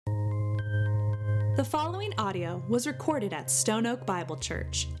The following audio was recorded at Stone Oak Bible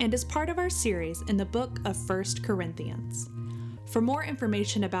Church and is part of our series in the book of 1 Corinthians. For more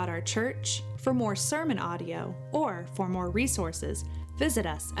information about our church, for more sermon audio, or for more resources, visit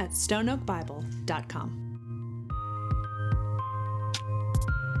us at stoneoakbible.com.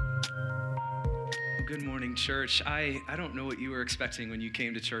 Good morning, church. I don't know what you were expecting when you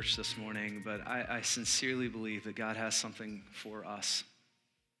came to church this morning, but I sincerely believe that God has something for us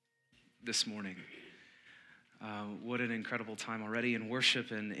this morning. What an incredible time already in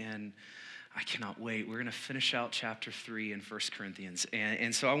worship, and I cannot wait. We're going to finish out chapter 3 in 1 Corinthians.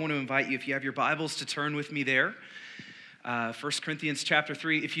 And so I want to invite you, if you have your Bibles, to turn with me there. 1 Corinthians chapter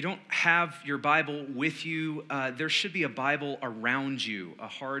 3. If you don't have your Bible with you, there should be a Bible around you, a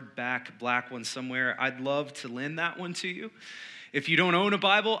hardback black one somewhere. I'd love to lend that one to you. If you don't own a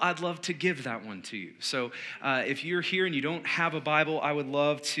Bible, I'd love to give that one to you. So if you're here and you don't have a Bible, I would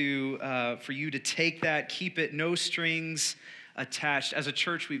love to for you to take that, keep it, no strings attached. As a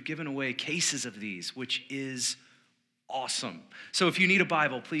church, we've given away cases of these, which is awesome. So if you need a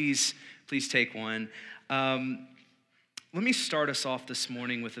Bible, please take one. Let me start us off this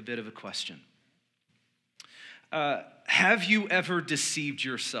morning with a bit of a question. Have you ever deceived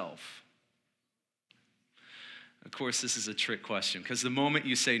yourself? Of course, this is a trick question, because the moment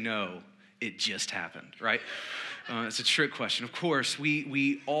you say no, it just happened, right? It's a trick question. Of course,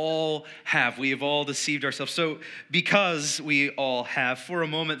 we all have. We have all deceived ourselves. So because we all have, for a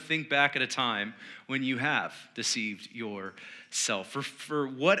moment, think back at a time when you have deceived yourself. For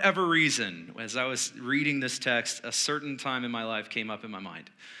whatever reason, as I was reading this text, a certain time in my life came up in my mind.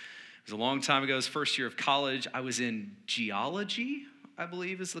 It was a long time ago. It was first year of college. I was in geology, I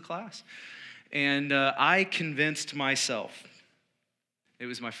believe is the class. And I convinced myself, it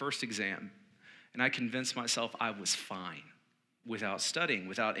was my first exam, and I convinced myself I was fine without studying,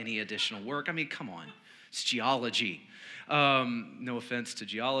 without any additional work. I mean, come on, it's geology. No offense to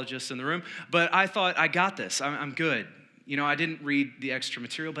geologists in the room, but I thought, I got this, I'm good. You know, I didn't read the extra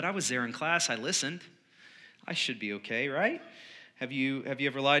material, but I was there in class, I listened. I should be okay, right? Have you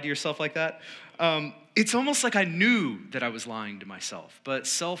ever lied to yourself like that? It's almost like I knew that I was lying to myself, but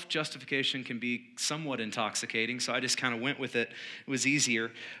self-justification can be somewhat intoxicating, so I just kind of went with it. It was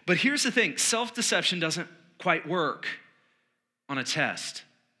easier. But here's the thing, self-deception doesn't quite work on a test,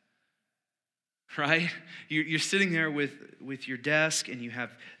 right? You're sitting there with your desk, and you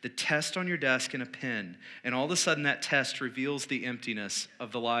have the test on your desk and a pen, and all of a sudden that test reveals the emptiness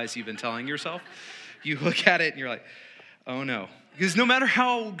of the lies you've been telling yourself. You look at it and you're like, oh no. Because no matter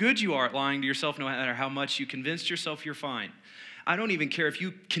how good you are at lying to yourself, no matter how much you convinced yourself you're fine, I don't even care if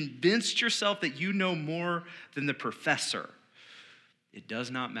you convinced yourself that you know more than the professor. It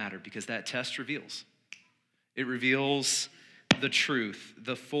does not matter, because that test reveals. It reveals the truth,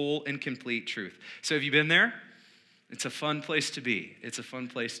 the full and complete truth. So have you been there? It's a fun place to be. It's a fun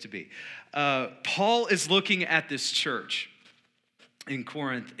place to be. Paul is looking at this church in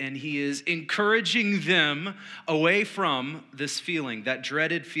Corinth, and he is encouraging them away from this feeling, that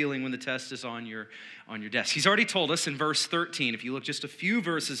dreaded feeling when the test is on your desk. He's already told us in verse 13, if you look just a few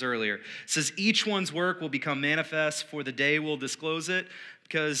verses earlier, it says, each one's work will become manifest, for the day will disclose it,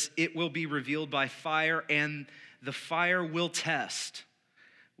 because it will be revealed by fire, and the fire will test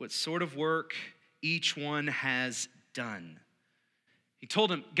what sort of work each one has done. He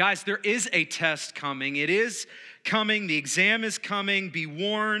told him, guys, there is a test coming. It is coming. The exam is coming. Be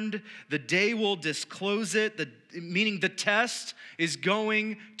warned. The day will disclose it, meaning the test is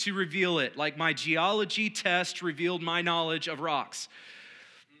going to reveal it. Like my geology test revealed my knowledge of rocks.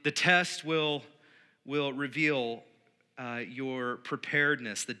 The test will reveal your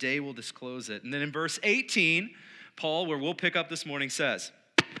preparedness. The day will disclose it. And then in verse 18, Paul, where we'll pick up this morning, says,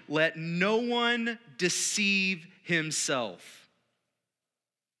 let no one deceive himself.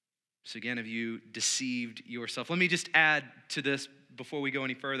 So again, have you deceived yourself? Let me just add to this before we go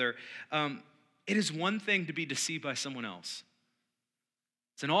any further. It is one thing to be deceived by someone else.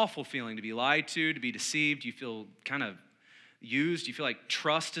 It's an awful feeling to be lied to be deceived. You feel kind of used. You feel like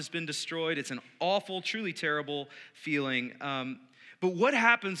trust has been destroyed. It's an awful, truly terrible feeling. But what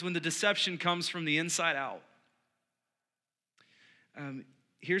happens when the deception comes from the inside out?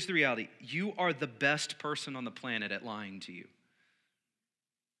 Here's the reality. You are the best person on the planet at lying to you.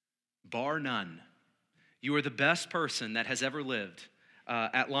 Bar none. You are the best person that has ever lived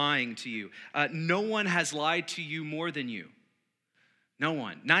at lying to you. No one has lied to you more than you. No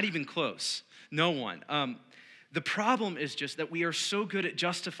one. Not even close. No one. The problem is just that we are so good at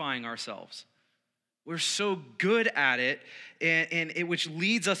justifying ourselves. We're so good at it, and which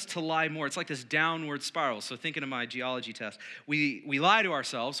leads us to lie more. It's like this downward spiral. So thinking of my geology test, we lie to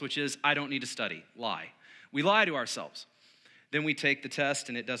ourselves, which is, I don't need to study, lie. We lie to ourselves. Then we take the test,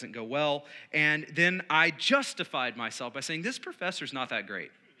 and it doesn't go well. And then I justified myself by saying, this professor's not that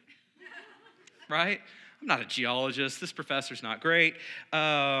great, right? I'm not a geologist. This professor's not great.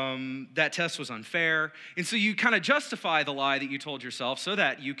 That test was unfair. And so you kind of justify the lie that you told yourself so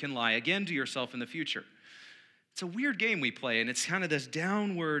that you can lie again to yourself in the future. It's a weird game we play, and it's kind of this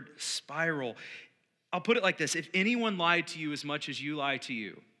downward spiral. I'll put it like this. If anyone lied to you as much as you lie to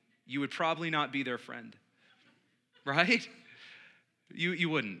you, you would probably not be their friend, right? You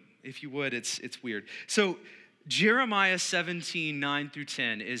wouldn't. If you would, it's weird. So Jeremiah 17, 9 through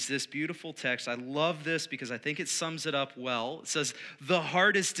 10 is this beautiful text. I love this because I think it sums it up well. It says, the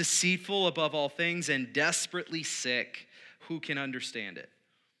heart is deceitful above all things and desperately sick. Who can understand it?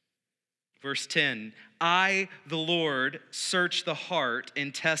 Verse 10, I, the Lord, search the heart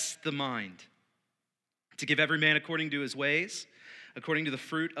and test the mind to give every man according to his ways, according to the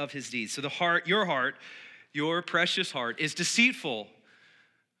fruit of his deeds. So the heart, your precious heart, is deceitful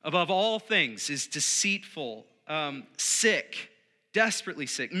above all things, is deceitful, sick, desperately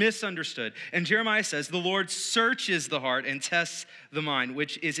sick, misunderstood. And Jeremiah says, the Lord searches the heart and tests the mind,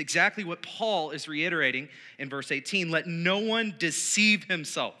 which is exactly what Paul is reiterating in verse 18. Let no one deceive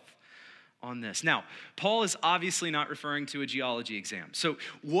himself on this. Now, Paul is obviously not referring to a geology exam. So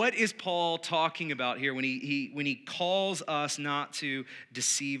what is Paul talking about here when he calls us not to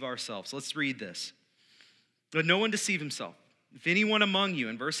deceive ourselves? Let's read this. Let no one deceive himself. If anyone among you,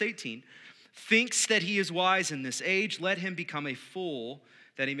 in verse 18, thinks that he is wise in this age, let him become a fool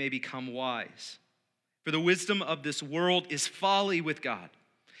that he may become wise. For the wisdom of this world is folly with God.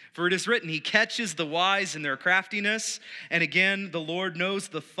 For it is written, he catches the wise in their craftiness. And again, the Lord knows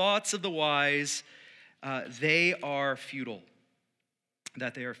the thoughts of the wise. They are futile.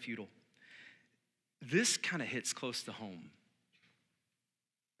 That they are futile. This kind of hits close to home.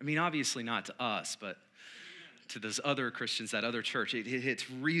 I mean, obviously not to us, but to those other Christians, that other church, it hits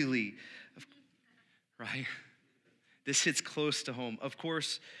really, right? This hits close to home. Of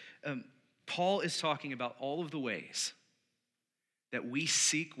course, Paul is talking about all of the ways that we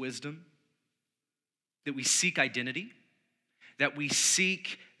seek wisdom, that we seek identity, that we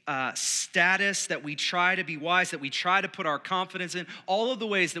seek status, that we try to be wise, that we try to put our confidence in, all of the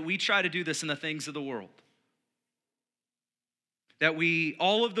ways that we try to do this in the things of the world.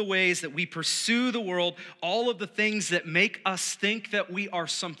 All of the ways that we pursue the world, all of the things that make us think that we are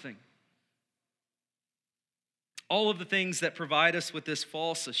something. All of the things that provide us with this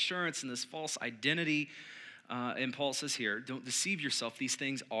false assurance and this false identity. And Paul says here, don't deceive yourself. These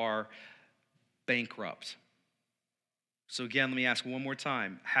things are bankrupt. So again, let me ask one more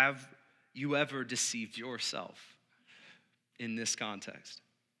time. Have you ever deceived yourself in this context?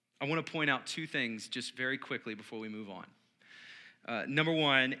 I want to point out two things just very quickly before we move on. Number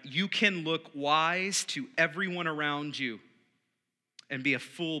one, you can look wise to everyone around you and be a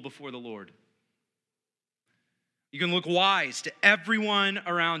fool before the Lord. You can look wise to everyone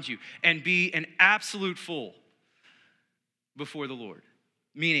around you and be an absolute fool before the Lord.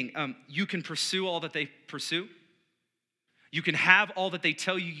 Meaning, you can pursue all that they pursue. You can have all that they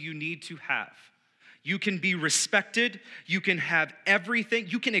tell you you need to have. You can be respected. You can have everything.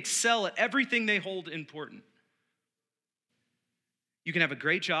 You can excel at everything they hold important. You can have a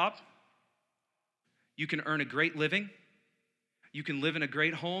great job. You can earn a great living. You can live in a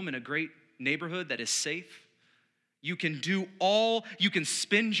great home in a great neighborhood that is safe. You can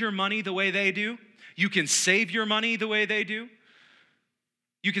spend your money the way they do. You can save your money the way they do.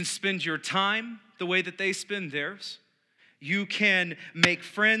 You can spend your time the way that they spend theirs. You can make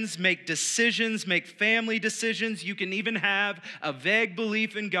friends, make decisions, make family decisions. You can even have a vague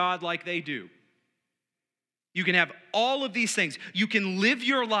belief in God like they do. You can have all of these things. You can live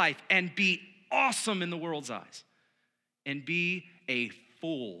your life and be awesome in the world's eyes and be a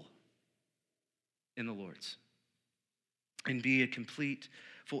fool in the Lord's. And be a complete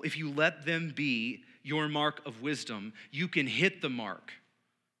fool. If you let them be your mark of wisdom, you can hit the mark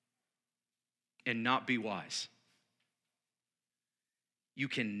and not be wise. You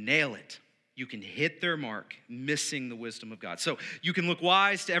can nail it. You can hit their mark, missing the wisdom of God. So you can look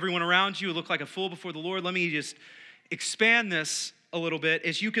wise to everyone around you, look like a fool before the Lord. Let me just expand this a little bit.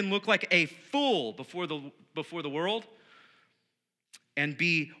 Is you can look like a fool before the world and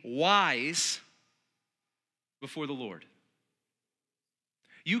be wise before the Lord.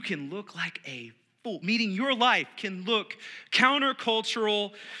 You can look like a fool, meaning your life can look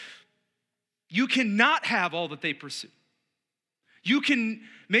countercultural. You cannot have all that they pursue. You can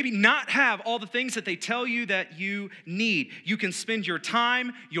maybe not have all the things that they tell you that you need. You can spend your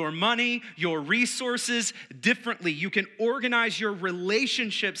time, your money, your resources differently. You can organize your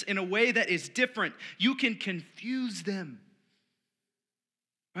relationships in a way that is different. You can confuse them.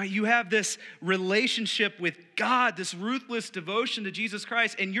 Right? You have this relationship with God, this ruthless devotion to Jesus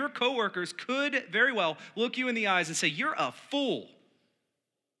Christ, and your coworkers could very well look you in the eyes and say, "You're a fool.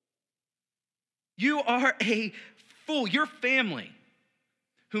 You are a fool." Your family,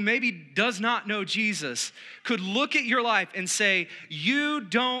 who maybe does not know Jesus, could look at your life and say, "You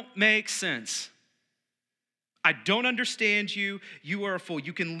don't make sense. I don't understand you. You are a fool."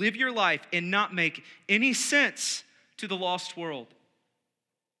 You can live your life and not make any sense to the lost world.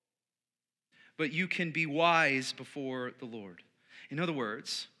 But you can be wise before the Lord. In other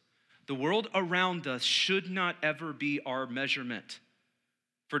words, the world around us should not ever be our measurement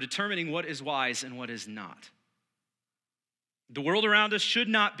for determining what is wise and what is not. The world around us should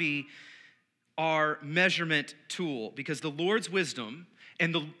not be our measurement tool, because the Lord's wisdom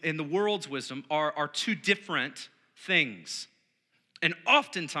and the world's wisdom are two different things. And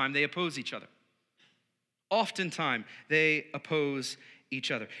oftentimes they oppose each other. Oftentimes they oppose each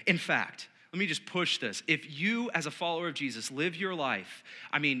other. In fact, let me just push this. If you, as a follower of Jesus, live your life,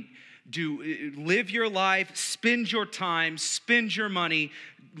 live your life, spend your time, spend your money,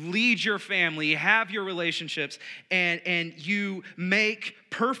 lead your family, have your relationships, and you make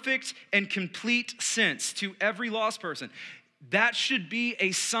perfect and complete sense to every lost person, that should be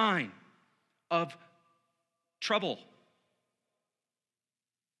a sign of trouble.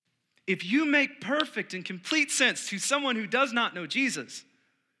 If you make perfect and complete sense to someone who does not know Jesus,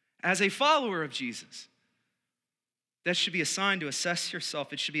 as a follower of Jesus, that should be a sign to assess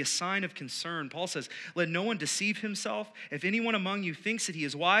yourself. It should be a sign of concern. Paul says, "Let no one deceive himself. If anyone among you thinks that he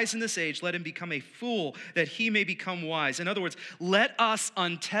is wise in this age, let him become a fool that he may become wise." In other words, let us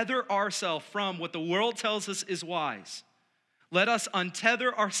untether ourselves from what the world tells us is wise. Let us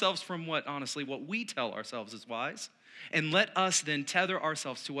untether ourselves from what we tell ourselves is wise. And let us then tether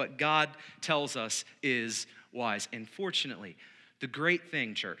ourselves to what God tells us is wise. And fortunately, the great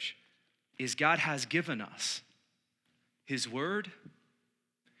thing, church, is God has given us His word.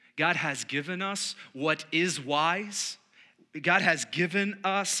 God has given us what is wise. God has given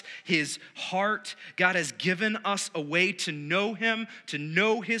us His heart. God has given us a way to know Him, to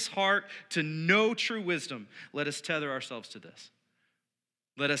know His heart, to know true wisdom. Let us tether ourselves to this.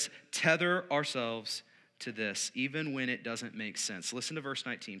 Let us tether ourselves to this, even when it doesn't make sense. Listen to verse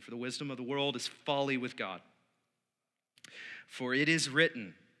 19. "For the wisdom of the world is folly with God. For it is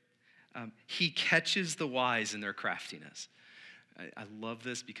written, He catches the wise in their craftiness." I love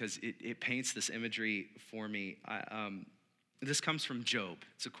this because it paints this imagery for me. This comes from Job.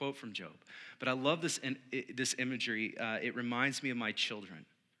 It's a quote from Job. But I love this imagery. It reminds me of my children.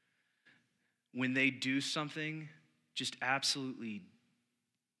 When they do something just absolutely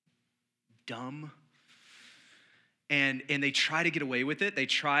dumb, and they try to get away with it, they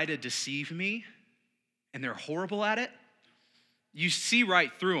try to deceive me, and they're horrible at it. You see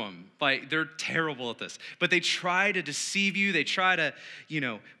right through them. Like, they're terrible at this. But they try to deceive you. They try to,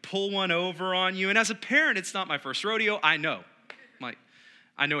 pull one over on you. And as a parent, it's not my first rodeo. I know.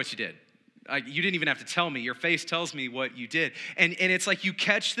 I know what you did. You didn't even have to tell me. Your face tells me what you did. And it's like you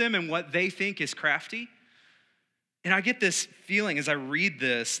catch them in what they think is crafty. And I get this feeling as I read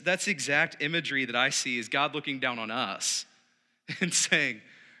this, that's the exact imagery that I see is God looking down on us and saying,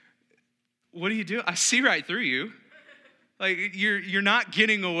 "What do you do? I see right through you. Like, you're not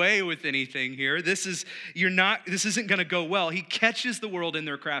getting away with anything here. This isn't going to go well." He catches the world in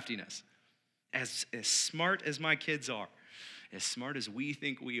their craftiness. As smart as my kids are, as smart as we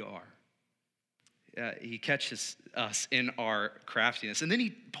think we are, he catches us in our craftiness. And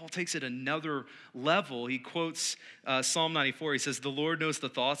then Paul takes it another level. He quotes Psalm 94. He says, "The Lord knows the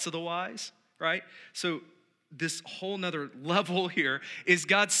thoughts of the wise," right? So this whole nother level here is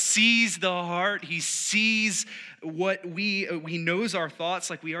God sees the heart. He sees what he knows our thoughts,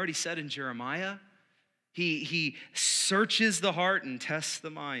 like we already said in Jeremiah. He searches the heart and tests the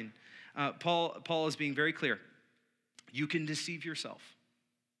mind. Paul is being very clear. You can deceive yourself.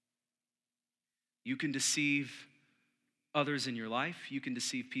 You can deceive others in your life. You can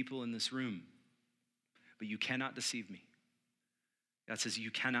deceive people in this room. But you cannot deceive me. God says,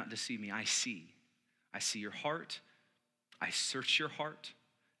 "You cannot deceive me. I see your heart. I search your heart.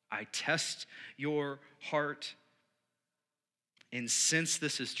 I test your heart." And since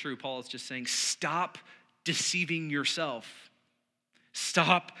this is true, Paul is just saying, stop deceiving yourself.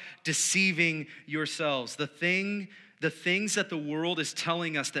 Stop deceiving yourselves. The thing The things that the world is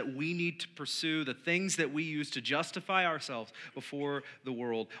telling us that we need to pursue, the things that we use to justify ourselves before the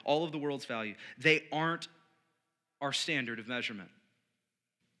world, all of the world's value, they aren't our standard of measurement.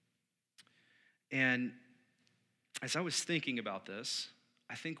 And as I was thinking about this,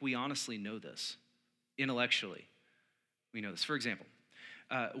 I think we honestly know this intellectually. We know this. For example,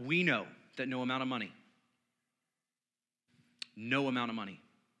 we know that no amount of money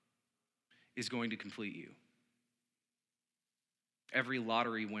is going to complete you. Every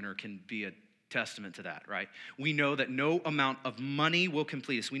lottery winner can be a testament to that, right? We know that no amount of money will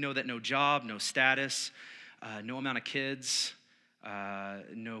complete us. We know that no job, no status, no amount of kids,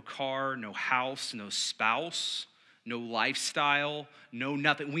 no car, no house, no spouse, no lifestyle, no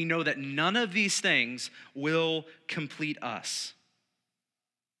nothing. We know that none of these things will complete us.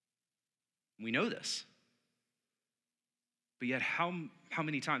 We know this. But yet, how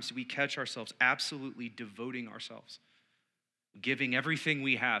many times do we catch ourselves absolutely devoting ourselves, giving everything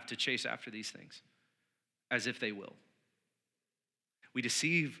we have to chase after these things as if they will? We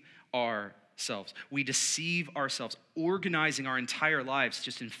deceive ourselves. We deceive ourselves, organizing our entire lives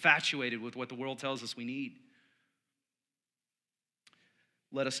just infatuated with what the world tells us we need.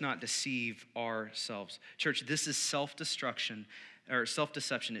 Let us not deceive ourselves. Church, this is self-destruction or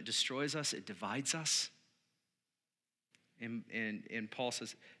self-deception. It destroys us. It divides us. And Paul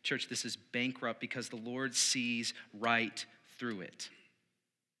says, church, this is bankrupt because the Lord sees right through it.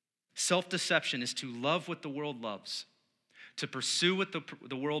 Self-deception is to love what the world loves, to pursue what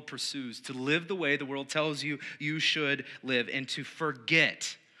the world pursues, to live the way the world tells you you should live, and to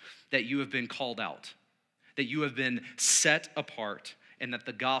forget that you have been called out, that you have been set apart, and that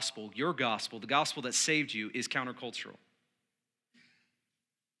the gospel, your gospel, the gospel that saved you, is countercultural.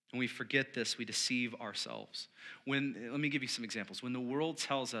 When we forget this, we deceive ourselves. Let me give you some examples. When the world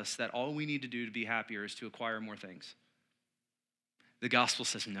tells us that all we need to do to be happier is to acquire more things, the gospel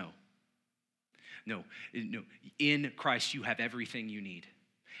says no. No. In Christ, you have everything you need.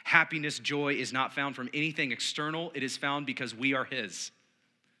 Happiness, joy is not found from anything external. It is found because we are his.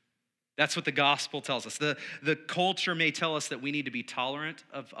 That's what the gospel tells us. The culture may tell us that we need to be tolerant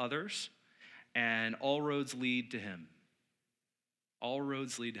of others, and all roads lead to him. All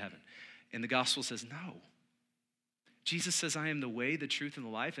roads lead to heaven. And the gospel says no. Jesus says, I am the way, the truth, and the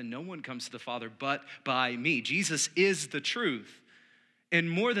life, and no one comes to the Father but by me. Jesus is the truth. And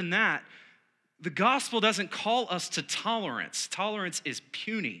more than that, the gospel doesn't call us to tolerance. Tolerance is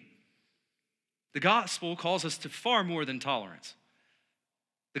puny. The gospel calls us to far more than tolerance.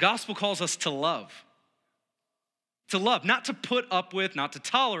 The gospel calls us to love. To love, not to put up with, not to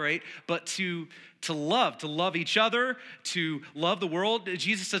tolerate, but to love each other, to love the world.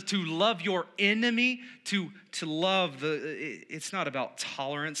 Jesus says to love your enemy, to love it's not about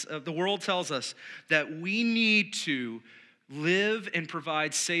tolerance. The world tells us that we need to live and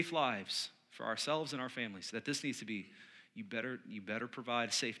provide safe lives for ourselves and our families, that this needs to be, you better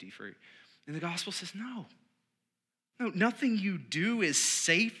provide safety for you. And the gospel says no. No, nothing you do is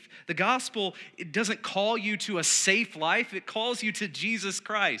safe. The gospel, it doesn't call you to a safe life. It calls you to Jesus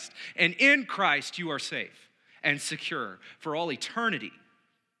Christ. And in Christ, you are safe and secure for all eternity.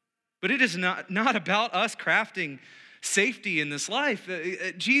 But it is not about us crafting safety in this life.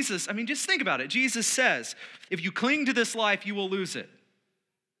 Jesus, just think about it. Jesus says, if you cling to this life, you will lose it.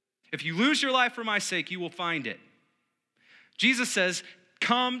 If you lose your life for my sake, you will find it. Jesus says,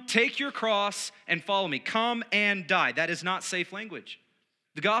 come, take your cross, and follow me. Come and die. That is not safe language.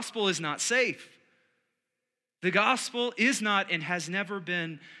 The gospel is not safe. The gospel is not and has never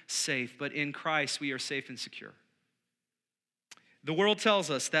been safe, but in Christ we are safe and secure. The world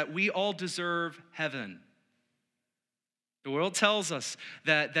tells us that we all deserve heaven. The world tells us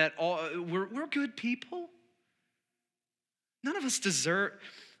that we're good people. None of us deserve.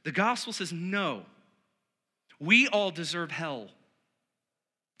 The gospel says no. We all deserve hell.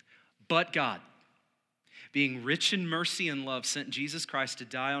 But God, being rich in mercy and love, sent Jesus Christ to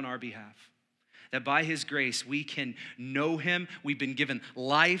die on our behalf. That by his grace we can know him. We've been given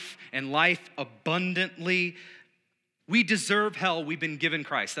life and life abundantly. We deserve hell. We've been given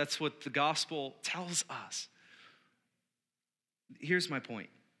Christ. That's what the gospel tells us. Here's my point.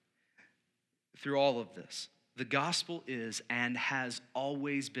 Through all of this, the gospel is and has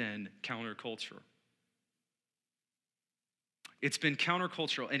always been countercultural. It's been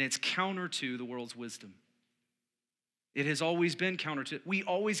countercultural, and it's counter to the world's wisdom. It has always been counter to. We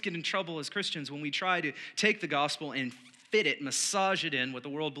always get in trouble as Christians when we try to take the gospel and fit it, massage it in what the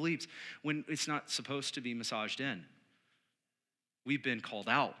world believes, when it's not supposed to be massaged in. We've been called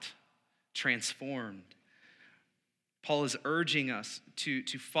out, transformed. Paul is urging us to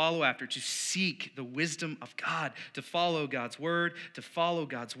follow after, to seek the wisdom of God, to follow God's word, to follow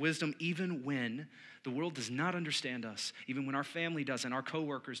God's wisdom, even when the world does not understand us, even when our family doesn't, our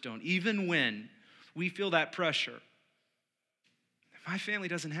coworkers don't, even when we feel that pressure. My family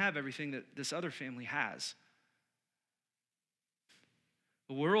doesn't have everything that this other family has.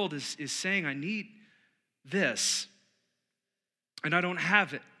 The world is saying, I need this, and I don't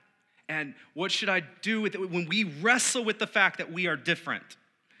have it. And what should I do with it? When we wrestle with the fact that we are different,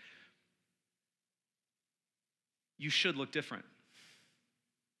 you should look different.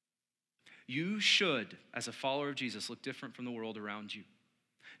 You should, as a follower of Jesus, look different from the world around you.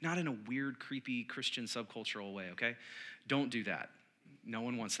 Not in a weird, creepy Christian subcultural way, okay? Don't do that. No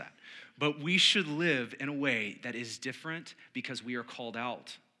one wants that. But we should live in a way that is different because we are called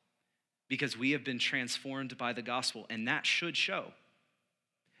out, because we have been transformed by the gospel, and that should show.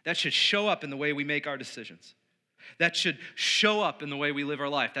 That should show up in the way we make our decisions. That should show up in the way we live our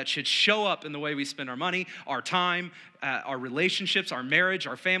life. That should show up in the way we spend our money, our time, our relationships, our marriage,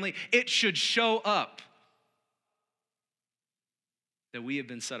 our family. It should show up that we have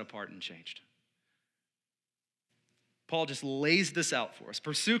been set apart and changed. Paul just lays this out for us.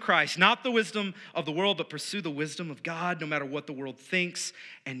 Pursue Christ, not the wisdom of the world, but pursue the wisdom of God, no matter what the world thinks.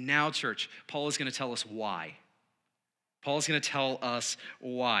 And now, church, Paul is going to tell us why. Paul's going to tell us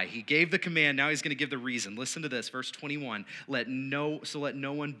why. He gave the command, now he's going to give the reason. Listen to this, verse 21. Let no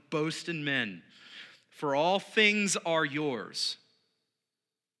one boast in men, for all things are yours.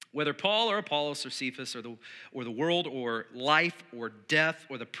 Whether Paul or Apollos or Cephas or the world or life or death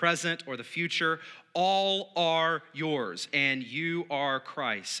or the present or the future, all are yours, and you are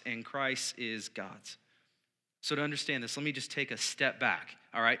Christ, and Christ is God's. So to understand this, let me just take a step back,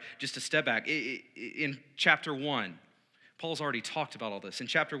 all right? Just a step back. In chapter 1, Paul's already talked about all this. In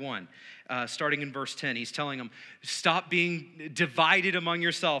chapter 1, starting in verse 10, he's telling them, stop being divided among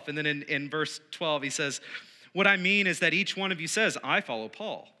yourself. And then in verse 12, he says, what I mean is that each one of you says, I follow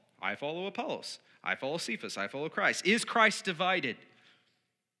Paul, I follow Apollos, I follow Cephas, I follow Christ. Is Christ divided?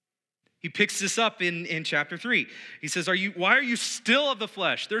 He picks this up in chapter 3. He says, why are you still of the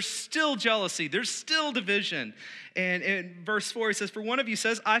flesh? There's still jealousy. There's still division. And in verse 4, he says, for one of you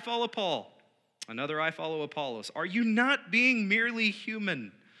says, I follow Paul. Another, I follow Apollos. Are you not being merely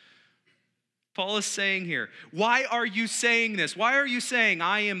human? Paul is saying here, why are you saying this? Why are you saying,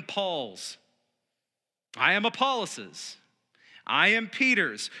 I am Paul's? I am Apollos's. I am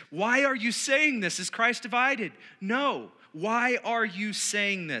Peter's. Why are you saying this? Is Christ divided? No. Why are you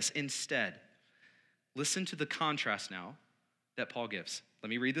saying this instead? Listen to the contrast now that Paul gives. Let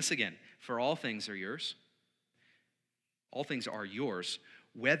me read this again. For all things are yours. All things are yours,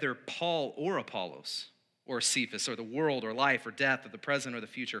 whether Paul or Apollos or Cephas or the world or life or death or the present or the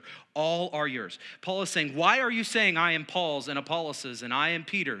future, all are yours. Paul is saying, why are you saying I am Paul's and Apollos's and I am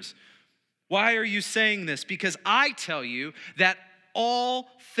Peter's? Why are you saying this? Because I tell you that all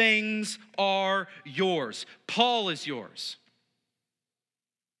things are yours. Paul is yours.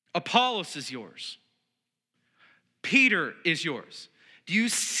 Apollos is yours. Peter is yours. Do you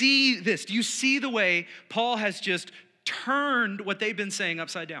see this? Do you see the way Paul has just turned what they've been saying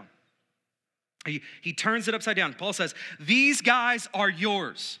upside down? He turns it upside down. Paul says, these guys are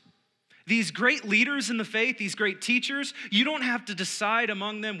yours. These great leaders in the faith, these great teachers, you don't have to decide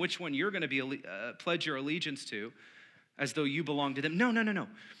among them which one you're going to pledge your allegiance to as though you belong to them. No.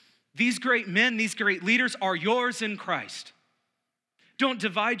 These great men, these great leaders are yours in Christ. Don't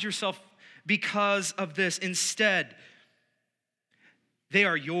divide yourself because of this. Instead, they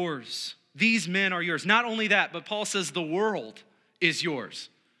are yours. These men are yours. Not only that, but Paul says the world is yours.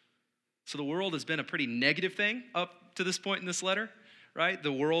 So the world has been a pretty negative thing up to this point in this letter, right?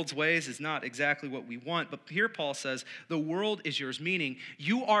 The world's ways is not exactly what we want. But here Paul says the world is yours, meaning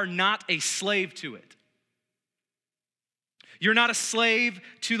you are not a slave to it. You're not a slave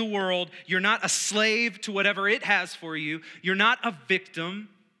to the world. You're not a slave to whatever it has for you. You're not a victim.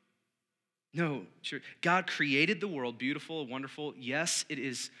 No, sure. God created the world beautiful, wonderful. Yes, it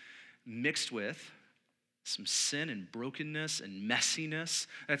is mixed with some sin and brokenness and messiness.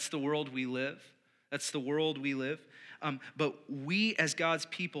 That's the world we live. But we as God's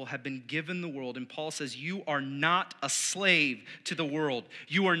people have been given the world. And Paul says, you are not a slave to the world.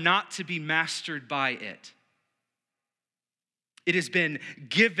 You are not to be mastered by it. It has been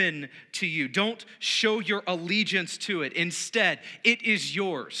given to you. Don't show your allegiance to it. Instead, it is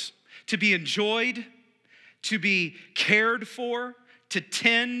yours to be enjoyed, to be cared for, to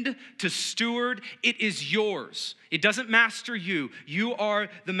tend, to steward. It is yours. It doesn't master you. You are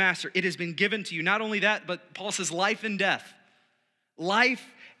the master. It has been given to you. Not only that, but Paul says life and death. Life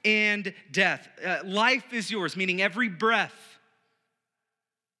and death. Life is yours, meaning every breath,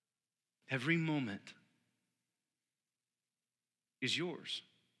 every moment is yours.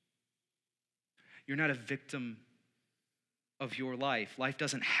 You're not a victim of your life. Life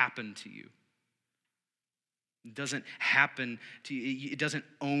doesn't happen to you. It doesn't happen to you. It doesn't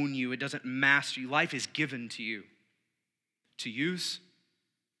own you. It doesn't master you. Life is given to you to use,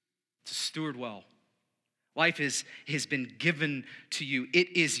 to steward well. Life has been given to you.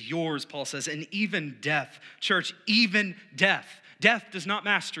 It is yours, Paul says, and even death. Church, even death. Death does not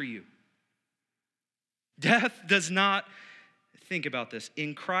master you. Death does not, think about this.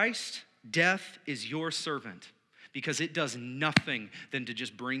 In Christ, death is your servant because it does nothing than to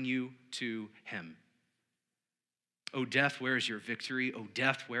just bring you to him. Oh, death, where is your victory? Oh,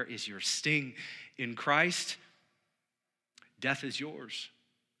 death, where is your sting? In Christ, death is yours.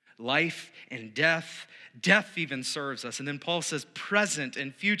 Life and death even serves us. And then Paul says present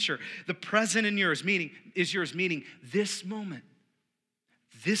and future. The present is yours, meaning this moment,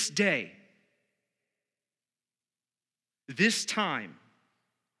 this day, this time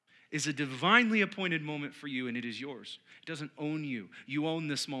is a divinely appointed moment for you, and it is yours. It doesn't own you. You own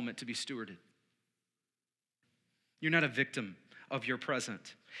this moment to be stewarded. You're not a victim of your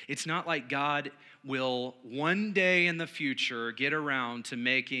present. It's not like God will one day in the future get around to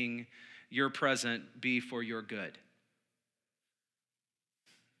making your present be for your good.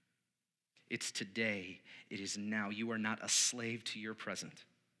 It's today. It is now. You are not a slave to your present.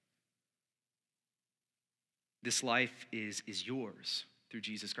 This life is yours through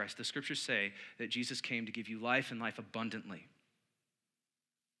Jesus Christ. The scriptures say that Jesus came to give you life and life abundantly.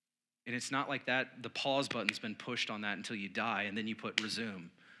 And it's not like that, the pause button's been pushed on that until you die and then you put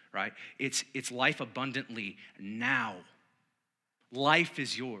resume, right? It's life abundantly now. Life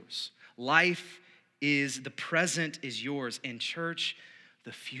is yours. The present is yours. And church,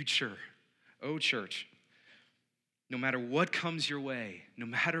 the future. Oh, church, no matter what comes your way, no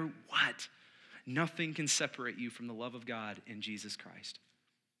matter what, nothing can separate you from the love of God in Jesus Christ.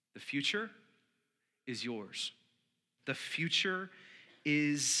 The future is yours. The future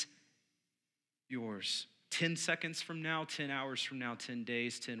is yours. 10 seconds from now, 10 hours from now, 10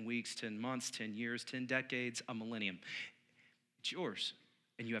 days, 10 weeks, 10 months, 10 years, 10 decades, a millennium. It's yours,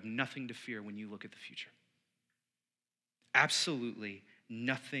 and you have nothing to fear when you look at the future. Absolutely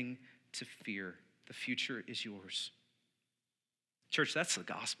nothing to fear. The future is yours. Church, that's the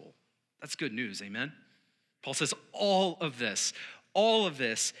gospel. That's good news, amen? Paul says all of this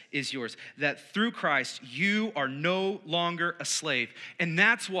is yours. That through Christ, you are no longer a slave. And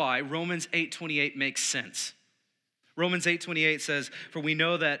that's why Romans 8:28 makes sense. Romans 8:28 says, for we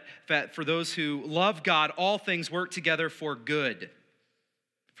know that for those who love God, all things work together for good.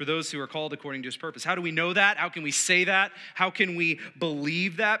 For those who are called according to his purpose. How do we know that? How can we say that? How can we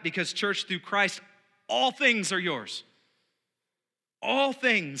believe that? Because church, through Christ, all things are yours. All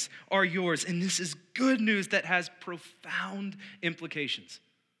things are yours, and this is good news that has profound implications.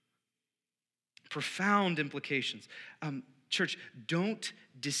 Profound implications. Church, don't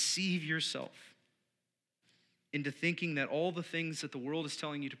deceive yourself into thinking that all the things that the world is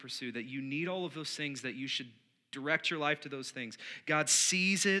telling you to pursue, that you need all of those things, that you should direct your life to those things. God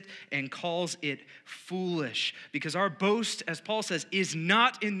sees it and calls it foolish because our boast, as Paul says, is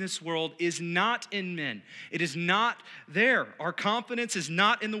not in this world, is not in men. It is not there. Our confidence is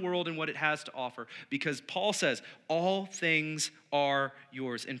not in the world and what it has to offer because Paul says all things are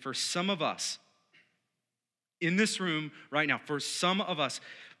yours. And for some of us in this room right now, for some of us,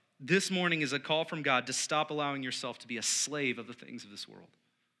 this morning is a call from God to stop allowing yourself to be a slave of the things of this world.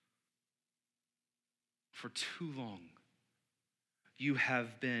 For too long, you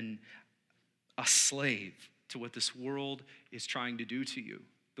have been a slave to what this world is trying to do to you.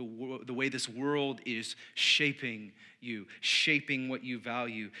 The way this world is shaping you, shaping what you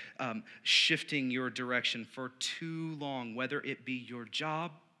value, shifting your direction for too long, whether it be your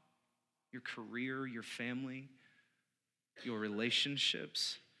job, your career, your family, your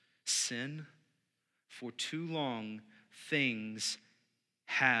relationships, sin. For too long, things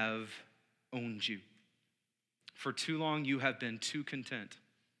have owned you. For too long, you have been too content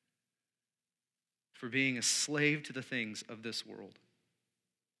for being a slave to the things of this world.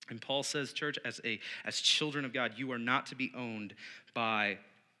 And Paul says, church, as children of God, you are not to be owned by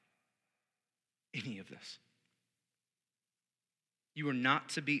any of this. You are not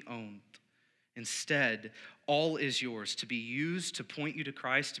to be owned. Instead, all is yours to be used to point you to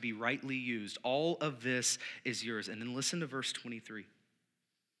Christ, to be rightly used. All of this is yours. And then listen to verse 23.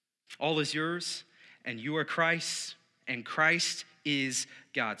 All is yours, and you are Christ, and Christ is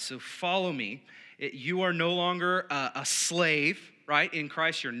God. So follow me. You are no longer a slave right? In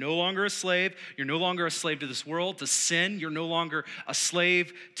Christ, you're no longer a slave. You're no longer a slave to this world, to sin. You're no longer a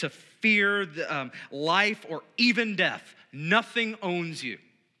slave to fear, life, or even death. Nothing owns you.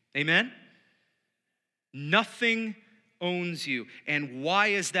 Amen? Nothing owns you. And why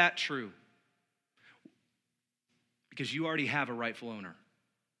is that true? Because you already have a rightful owner.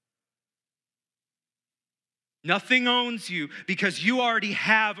 Nothing owns you because you already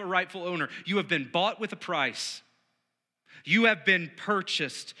have a rightful owner. You have been bought with a price. You have been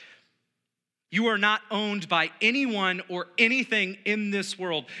purchased. You are not owned by anyone or anything in this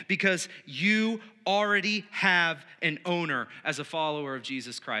world because you already have an owner as a follower of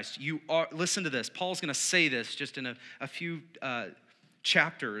Jesus Christ. Listen to this. Paul's going to say this just in a few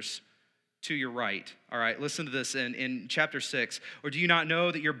chapters to your right. All right, listen to this in chapter 6. Or do you not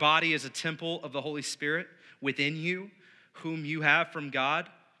know that your body is a temple of the Holy Spirit within you, whom you have from God?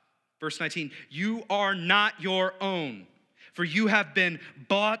 Verse 19, you are not your own, for you have been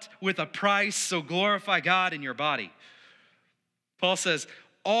bought with a price, so glorify God in your body. Paul says,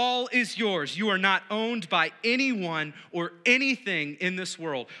 all is yours. You are not owned by anyone or anything in this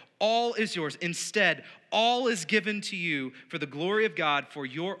world. All is yours. Instead, all is given to you for the glory of God, for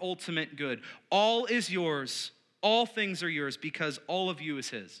your ultimate good. All is yours. All things are yours because all of you is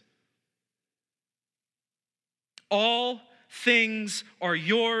his. All things are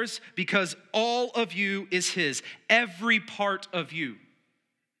yours because all of you is his. Every part of you.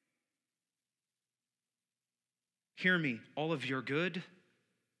 Hear me, all of your good,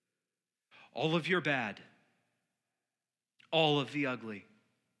 all of your bad, all of the ugly.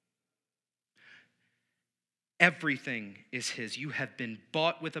 Everything is his. You have been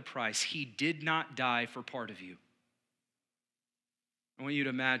bought with a price. He did not die for part of you. I want you to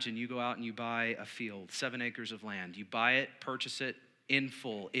imagine you go out and you buy a field, 7 acres of land. You buy it, purchase it in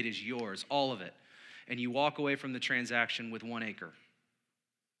full. It is yours, all of it. And you walk away from the transaction with 1 acre.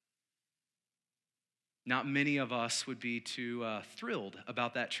 Not many of us would be too thrilled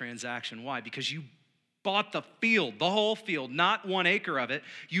about that transaction. Why? Because you bought the field, the whole field, not 1 acre of it.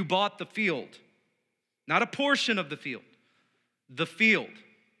 You bought the field, not a portion of the field, the field.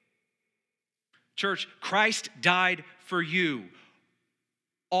 Church, Christ died for you.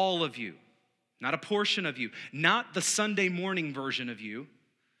 All of you, not a portion of you, not the Sunday morning version of you,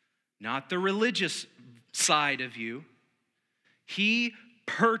 not the religious side of you. He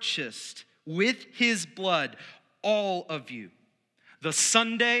purchased with his blood all of you, the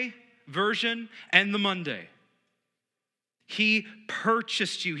Sunday version and the Monday. He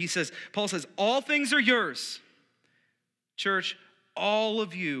purchased you. Paul says, all things are yours. Church, all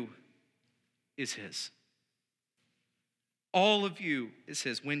of you is his. All of you is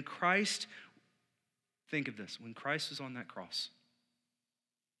his. When Christ, think of this, when Christ was on that cross,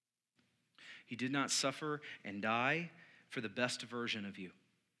 he did not suffer and die for the best version of you.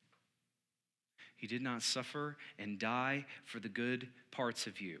 He did not suffer and die for the good parts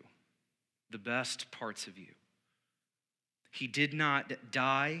of you, the best parts of you. He did not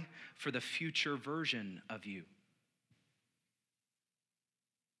die for the future version of you.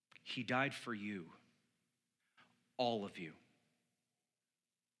 He died for you, all of you.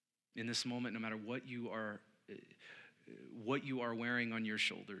 In this moment, no matter what you are wearing on your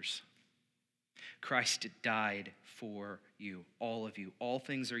shoulders, Christ died for you, all of you. All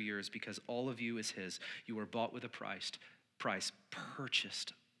things are yours because all of you is his. You were bought with a price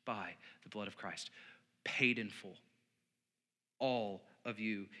purchased by the blood of Christ, paid in full. All of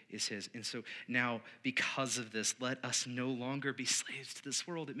you is his. And so now, because of this, let us no longer be slaves to this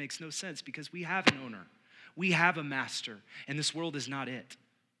world. It makes no sense because we have an owner. We have a master, and this world is not it.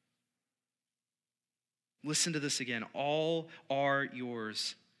 Listen to this again. All are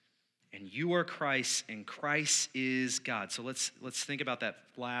yours, and you are Christ, and Christ is God. So let's think about that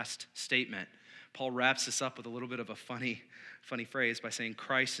last statement. Paul wraps this up with a little bit of a funny phrase by saying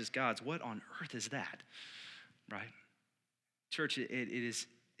Christ is God's. What on earth is that? Right? Church, it is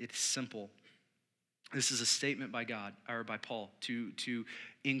simple. This is a statement by God, or by Paul, to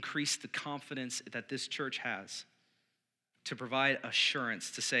increase the confidence that this church has, to provide assurance,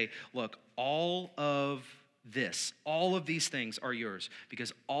 to say, look, all of these things are yours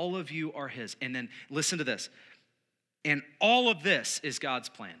because all of you are his. And then listen to this. And all of this is God's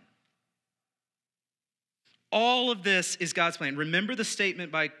plan. All of this is God's plan. Remember the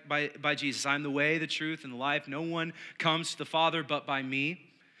statement by Jesus, I'm the way, the truth, and the life. No one comes to the Father but by me.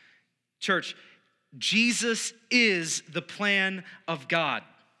 Church, Jesus is the plan of God.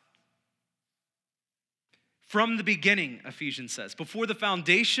 From the beginning, Ephesians says, before the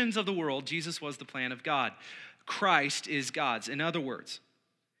foundations of the world, Jesus was the plan of God. Christ is God's. In other words,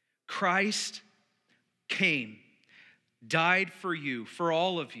 Christ came died for you, for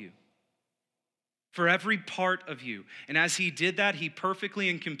all of you, for every part of you. And as he did that, he perfectly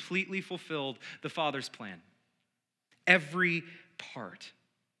and completely fulfilled the Father's plan. Every part.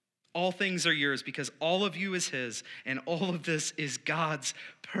 All things are yours because all of you is his, and all of this is God's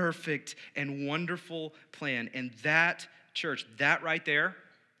perfect and wonderful plan. And that, church, that right there,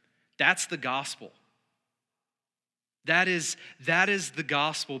 that's the gospel. That is the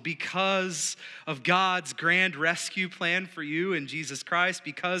gospel. Because of God's grand rescue plan for you in Jesus Christ,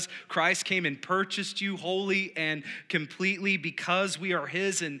 because Christ came and purchased you wholly and completely, because we are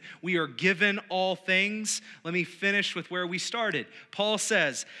his and we are given all things. Let me finish with where we started. Paul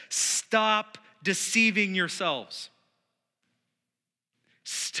says, stop deceiving yourselves.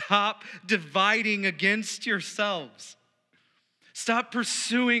 Stop dividing against yourselves. Stop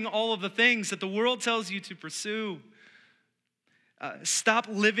pursuing all of the things that the world tells you to pursue. Stop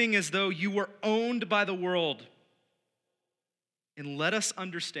living as though you were owned by the world. And let us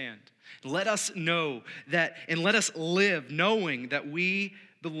understand, let us know that, and let us live knowing that we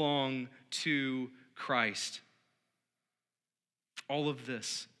belong to Christ. All of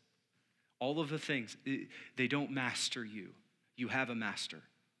this, all of the things, they don't master you. You have a master.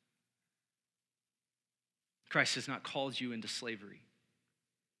 Christ has not called you into slavery,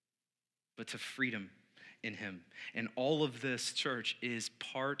 but to freedom in him. And all of this, church, is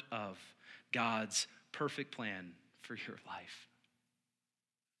part of God's perfect plan for your life.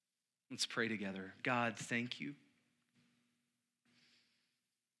 Let's pray together. God, thank you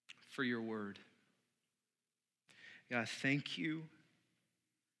for your word. God, thank you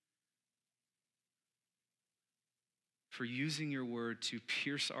for using your word to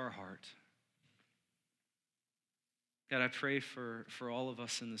pierce our heart. God, I pray for all of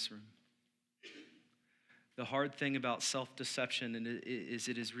us in this room. The hard thing about self-deception is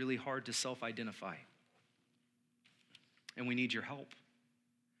it is really hard to self-identify. And we need your help.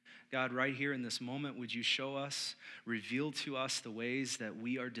 God, right here in this moment, would you show us, reveal to us the ways that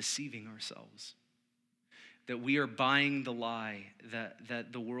we are deceiving ourselves, that we are buying the lie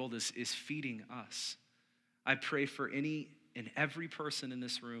that the world is feeding us. I pray for any and every person in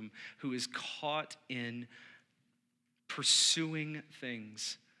this room who is caught in pursuing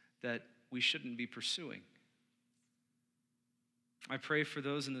things that we shouldn't be pursuing. I pray for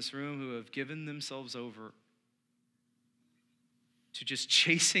those in this room who have given themselves over to just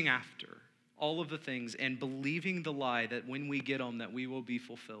chasing after all of the things and believing the lie that when we get them that we will be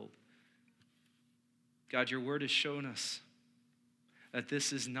fulfilled. God, your word has shown us that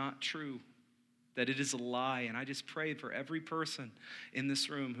this is not true, that it is a lie. And I just pray for every person in this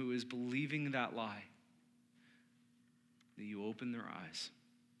room who is believing that lie, that you open their eyes,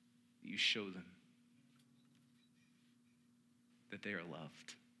 that you show them that they are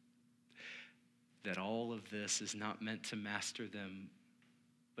loved, that all of this is not meant to master them,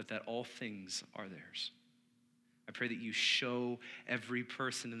 but that all things are theirs. I pray that you show every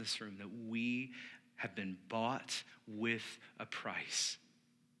person in this room that we have been bought with a price.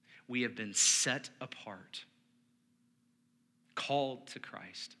 We have been set apart, called to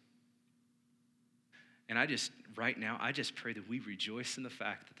Christ. And right now, I just pray that we rejoice in the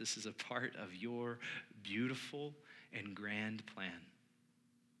fact that this is a part of your beautiful and grand plan.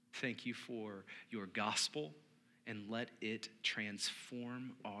 Thank you for your gospel, and let it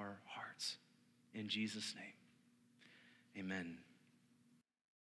transform our hearts. In Jesus' name, amen.